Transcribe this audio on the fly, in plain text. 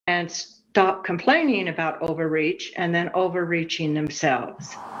and stop complaining about overreach and then overreaching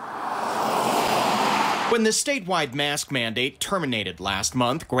themselves. When the statewide mask mandate terminated last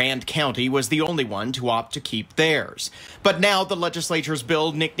month, Grand County was the only one to opt to keep theirs. But now the legislature's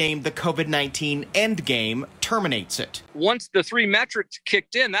bill, nicknamed the COVID-19 endgame, terminates it. Once the 3 metrics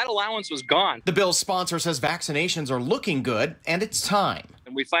kicked in, that allowance was gone. The bill's sponsor says vaccinations are looking good and it's time.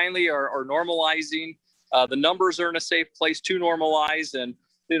 And we finally are normalizing. The numbers are in a safe place to normalize, and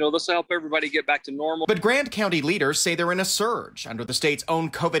this will help everybody get back to normal. But Grand County leaders say they're in a surge. Under the state's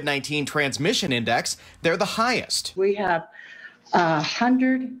own COVID-19 transmission index, they're the highest. We have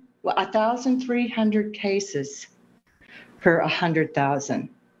 1,300 cases per 100,000.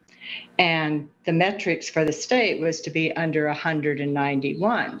 And the metrics for the state was to be under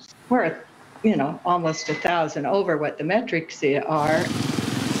 191. We're, almost 1,000 over what the metrics are.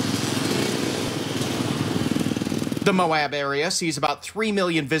 The Moab area sees about 3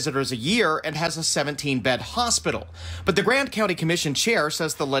 million visitors a year and has a 17-bed hospital. But the Grand County Commission chair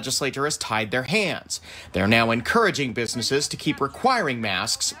says the legislature has tied their hands. They're now encouraging businesses to keep requiring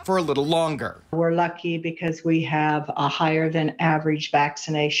masks for a little longer. We're lucky because we have a higher than average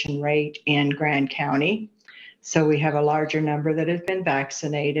vaccination rate in Grand County. So we have a larger number that have been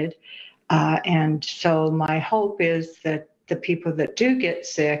vaccinated. And so my hope is that the people that do get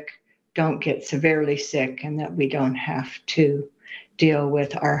sick don't get severely sick and that we don't have to deal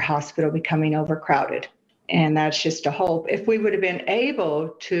with our hospital becoming overcrowded. And that's just a hope. If we would have been able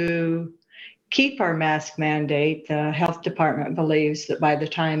to keep our mask mandate, the health department believes that by the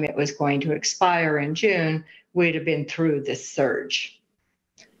time it was going to expire in June, we'd have been through this surge.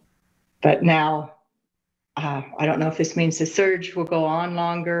 But now, I don't know if this means the surge will go on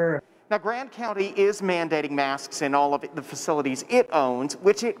longer. Now, Grand County is mandating masks in all of the facilities it owns,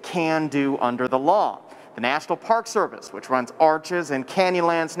 which it can do under the law. The National Park Service, which runs Arches and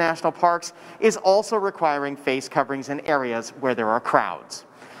Canyonlands National Parks, is also requiring face coverings in areas where there are crowds.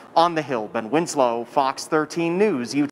 On the Hill, Ben Winslow, Fox 13 News.